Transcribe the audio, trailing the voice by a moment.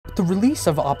With the release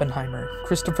of Oppenheimer,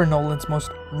 Christopher Nolan's most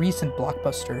recent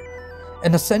blockbuster,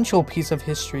 an essential piece of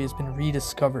history has been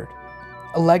rediscovered,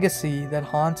 a legacy that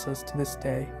haunts us to this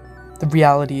day. The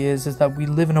reality is that we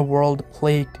live in a world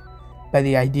plagued by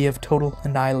the idea of total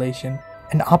annihilation,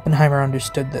 and Oppenheimer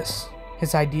understood this.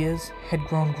 His ideas had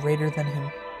grown greater than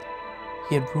him.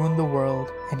 He had ruined the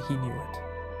world, and he knew it.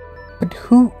 But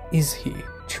who is he,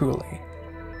 truly?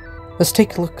 Let's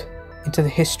take a look into the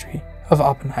history of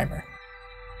Oppenheimer.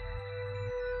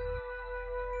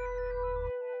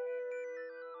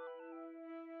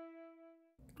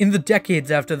 In the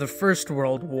decades after the First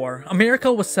World War,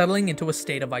 America was settling into a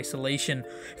state of isolation,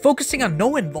 focusing on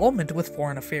no involvement with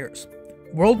foreign affairs.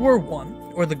 World War I,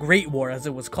 or the Great War as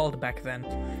it was called back then,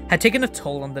 had taken a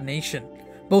toll on the nation,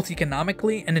 both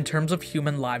economically and in terms of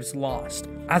human lives lost.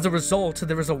 As a result,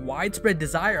 there was a widespread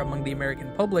desire among the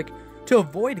American public to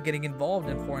avoid getting involved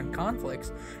in foreign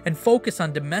conflicts and focus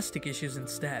on domestic issues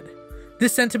instead.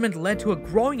 This sentiment led to a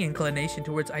growing inclination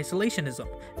towards isolationism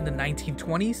in the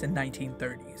 1920s and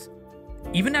 1930s.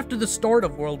 Even after the start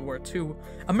of World War II,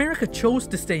 America chose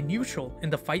to stay neutral in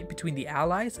the fight between the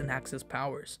Allies and Axis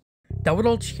powers. That would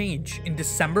all change in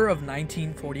December of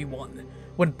 1941,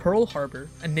 when Pearl Harbor,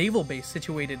 a naval base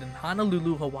situated in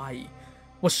Honolulu, Hawaii,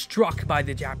 was struck by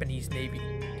the Japanese Navy.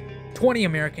 20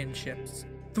 American ships,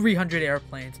 300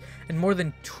 airplanes, and more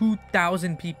than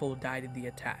 2,000 people died in the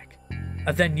attack.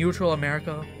 A then neutral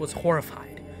America was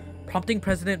horrified, prompting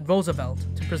President Roosevelt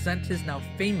to present his now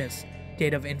famous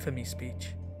Date of Infamy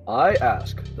speech. I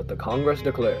ask that the Congress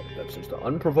declare that since the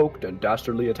unprovoked and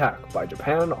dastardly attack by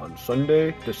Japan on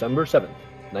Sunday, December 7th,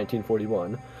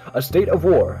 1941, a state of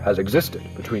war has existed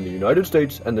between the United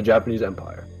States and the Japanese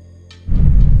Empire.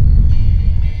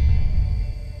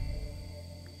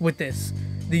 With this,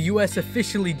 the US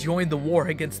officially joined the war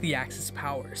against the Axis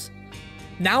powers.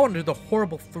 Now under the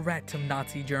horrible threat of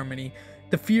Nazi Germany,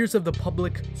 the fears of the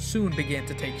public soon began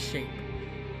to take shape.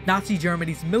 Nazi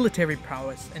Germany's military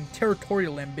prowess and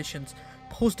territorial ambitions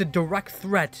posed a direct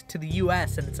threat to the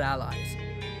US and its allies.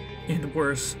 And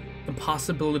worse, the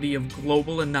possibility of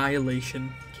global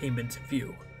annihilation came into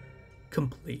view.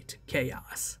 Complete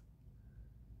chaos.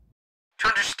 To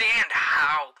understand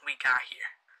how we got here,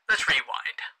 let's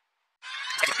rewind.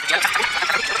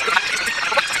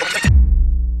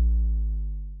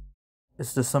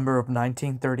 It's December of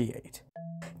 1938.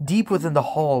 Deep within the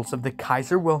halls of the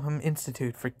Kaiser Wilhelm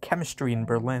Institute for Chemistry in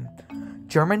Berlin,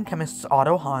 German chemists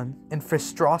Otto Hahn and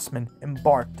Fritz Strassmann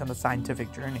embarked on a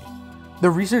scientific journey. Their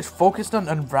research focused on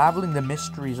unraveling the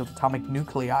mysteries of atomic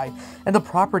nuclei and the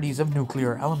properties of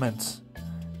nuclear elements.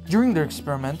 During their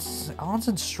experiments, Hahn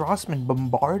and Strassmann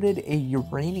bombarded a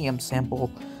uranium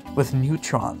sample with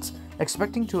neutrons,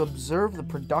 expecting to observe the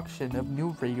production of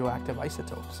new radioactive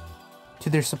isotopes. To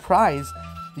their surprise,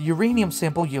 the uranium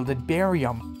sample yielded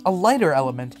barium, a lighter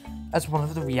element, as one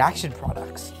of the reaction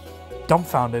products.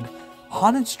 Dumbfounded,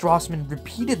 Hahn and Strassmann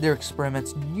repeated their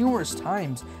experiments numerous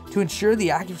times to ensure the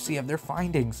accuracy of their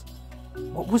findings.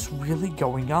 What was really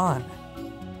going on?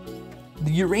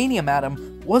 The uranium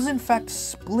atom was in fact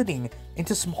splitting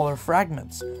into smaller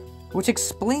fragments, which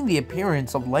explained the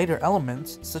appearance of lighter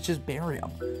elements such as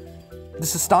barium.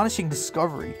 This astonishing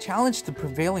discovery challenged the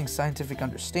prevailing scientific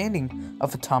understanding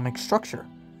of atomic structure,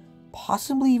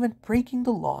 possibly even breaking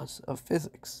the laws of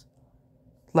physics.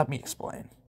 Let me explain.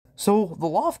 So, the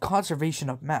law of conservation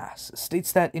of mass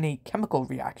states that in a chemical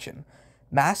reaction,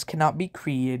 mass cannot be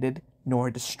created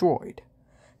nor destroyed.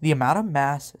 The amount of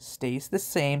mass stays the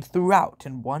same throughout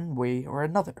in one way or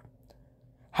another.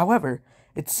 However,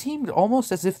 it seemed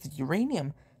almost as if the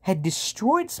uranium had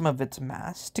destroyed some of its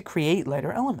mass to create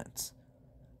lighter elements.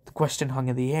 The question hung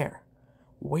in the air.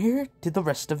 Where did the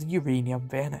rest of the uranium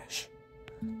vanish?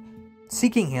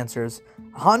 Seeking answers,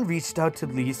 Hahn reached out to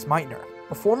Lise Meitner,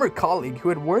 a former colleague who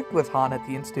had worked with Hahn at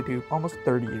the Institute almost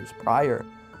 30 years prior.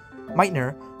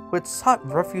 Meitner, who had sought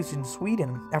refuge in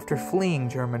Sweden after fleeing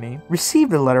Germany,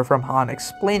 received a letter from Hahn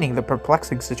explaining the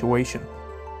perplexing situation.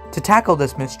 To tackle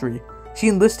this mystery, she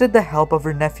enlisted the help of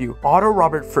her nephew, Otto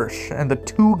Robert Frisch, and the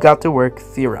two got to work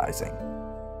theorizing.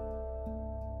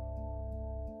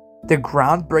 The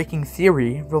groundbreaking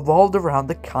theory revolved around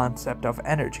the concept of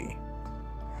energy.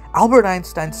 Albert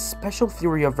Einstein's special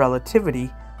theory of relativity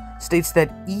states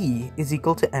that E is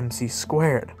equal to mc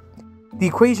squared. The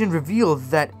equation revealed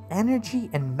that energy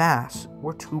and mass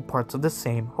were two parts of the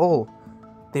same whole.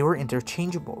 They were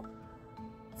interchangeable.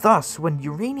 Thus, when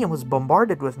uranium was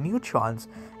bombarded with neutrons,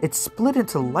 it split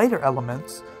into lighter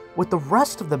elements, with the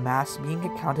rest of the mass being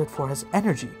accounted for as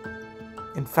energy.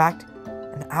 In fact,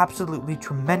 an absolutely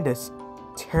tremendous,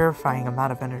 terrifying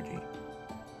amount of energy.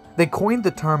 They coined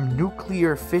the term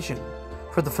nuclear fission,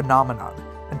 for the phenomenon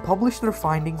and published their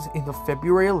findings in the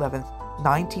February 11,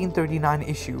 1939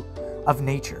 issue of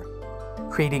Nature,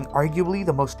 creating arguably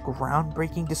the most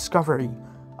groundbreaking discovery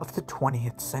of the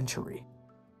 20th century.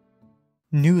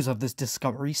 News of this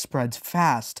discovery spreads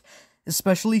fast,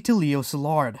 especially to Leo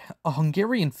Szilard, a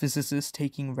Hungarian physicist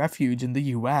taking refuge in the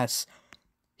US.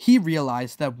 He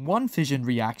realized that one fission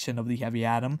reaction of the heavy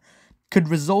atom could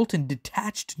result in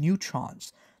detached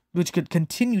neutrons, which could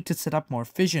continue to set up more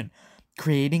fission,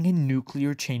 creating a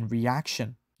nuclear chain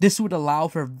reaction. This would allow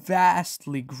for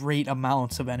vastly great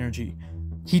amounts of energy.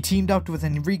 He teamed up with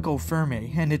Enrico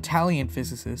Fermi, an Italian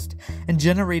physicist, and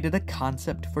generated a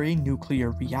concept for a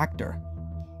nuclear reactor.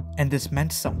 And this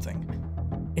meant something.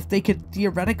 If they could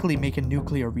theoretically make a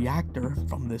nuclear reactor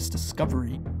from this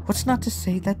discovery, what's not to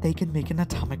say that they could make an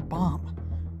atomic bomb?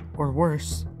 Or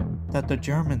worse, that the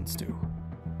Germans do.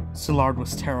 Szilard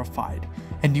was terrified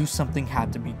and knew something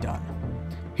had to be done.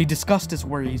 He discussed his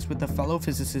worries with a fellow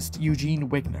physicist, Eugene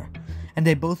Wigner, and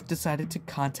they both decided to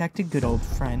contact a good old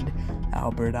friend,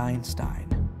 Albert Einstein.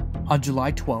 On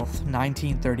July 12,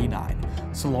 1939,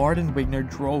 Szilard and Wigner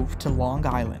drove to Long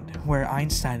Island, where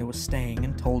Einstein was staying,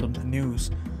 and told him the news.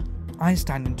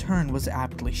 Einstein in turn was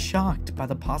aptly shocked by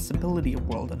the possibility of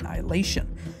world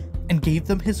annihilation, and gave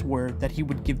them his word that he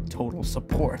would give total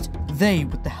support. They,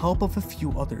 with the help of a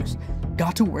few others,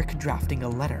 got to work drafting a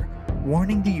letter,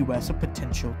 warning the US of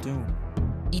potential doom.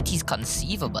 It is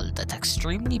conceivable that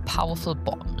extremely powerful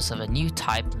bombs of a new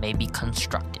type may be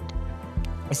constructed.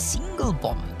 A single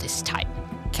bomb of this type,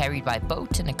 carried by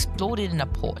boat and exploded in a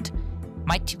port,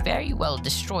 might very well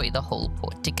destroy the whole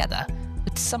port together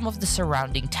with some of the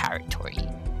surrounding territory.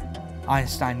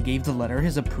 Einstein gave the letter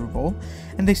his approval,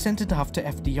 and they sent it off to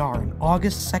FDR on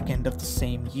August 2nd of the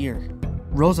same year.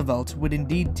 Roosevelt would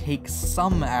indeed take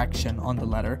some action on the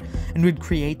letter and would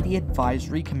create the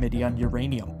Advisory Committee on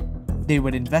Uranium. They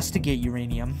would investigate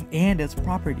uranium and its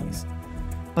properties,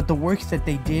 but the work that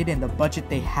they did and the budget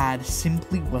they had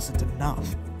simply wasn't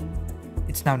enough.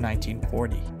 It's now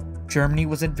 1940. Germany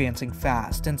was advancing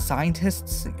fast, and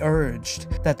scientists urged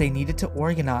that they needed to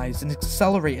organize and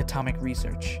accelerate atomic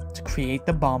research to create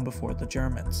the bomb before the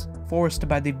Germans, forced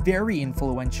by the very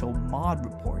influential Maud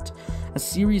Report, a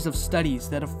series of studies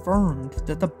that affirmed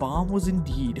that the bomb was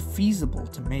indeed feasible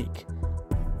to make.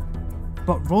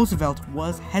 But Roosevelt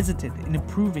was hesitant in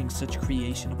approving such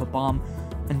creation of a bomb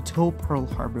until Pearl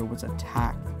Harbor was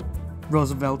attacked.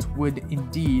 Roosevelt would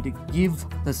indeed give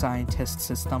the scientists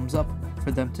his thumbs up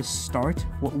for them to start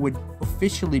what would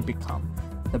officially become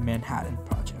the Manhattan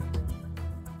Project.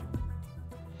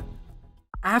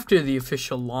 After the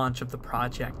official launch of the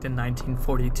project in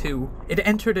 1942, it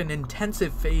entered an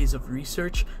intensive phase of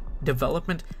research,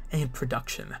 development, and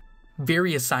production.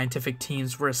 Various scientific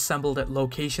teams were assembled at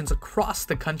locations across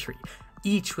the country,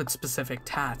 each with specific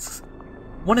tasks.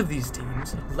 One of these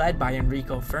teams, led by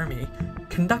Enrico Fermi,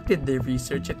 conducted their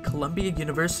research at Columbia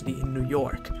University in New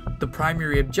York. The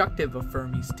primary objective of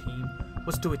Fermi's team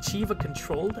was to achieve a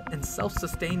controlled and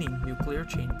self-sustaining nuclear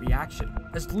chain reaction,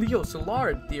 as Leo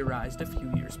Szilard theorized a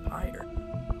few years prior.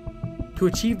 To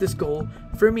achieve this goal,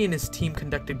 Fermi and his team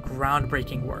conducted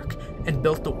groundbreaking work and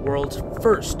built the world's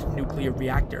first nuclear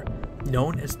reactor,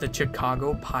 known as the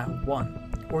Chicago Pile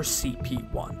 1, or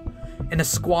CP1, in a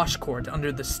squash court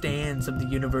under the stands of the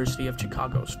University of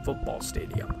Chicago's football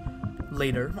stadium.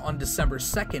 Later, on December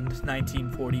 2nd,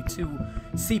 1942,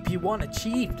 CP1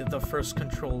 achieved the first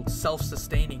controlled,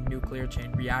 self-sustaining nuclear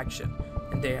chain reaction,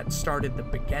 and they had started the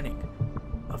beginning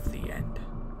of the end.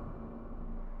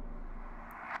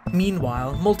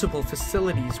 Meanwhile, multiple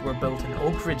facilities were built in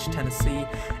Oak Ridge, Tennessee,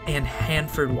 and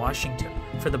Hanford, Washington,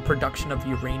 for the production of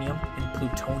uranium and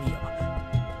plutonium.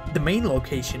 The main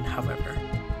location, however,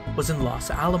 was in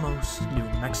Los Alamos, New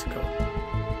Mexico,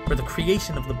 where the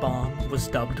creation of the bomb was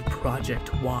dubbed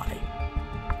Project Y.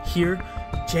 Here,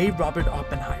 J. Robert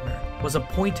Oppenheimer was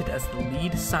appointed as the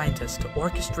lead scientist to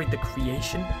orchestrate the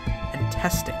creation and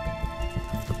testing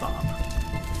of the bomb.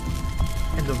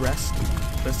 And the rest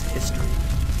was history.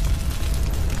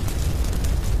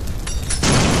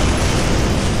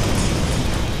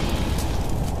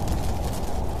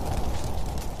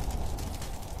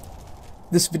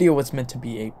 This video was meant to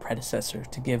be a predecessor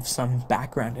to give some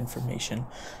background information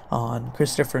on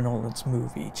Christopher Nolan's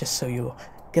movie, just so you'll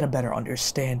get a better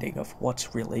understanding of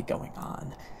what's really going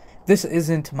on. This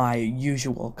isn't my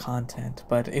usual content,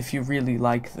 but if you really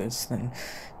like this, then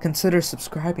consider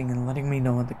subscribing and letting me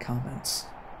know in the comments.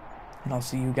 And I'll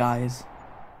see you guys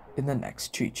in the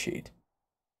next cheat sheet.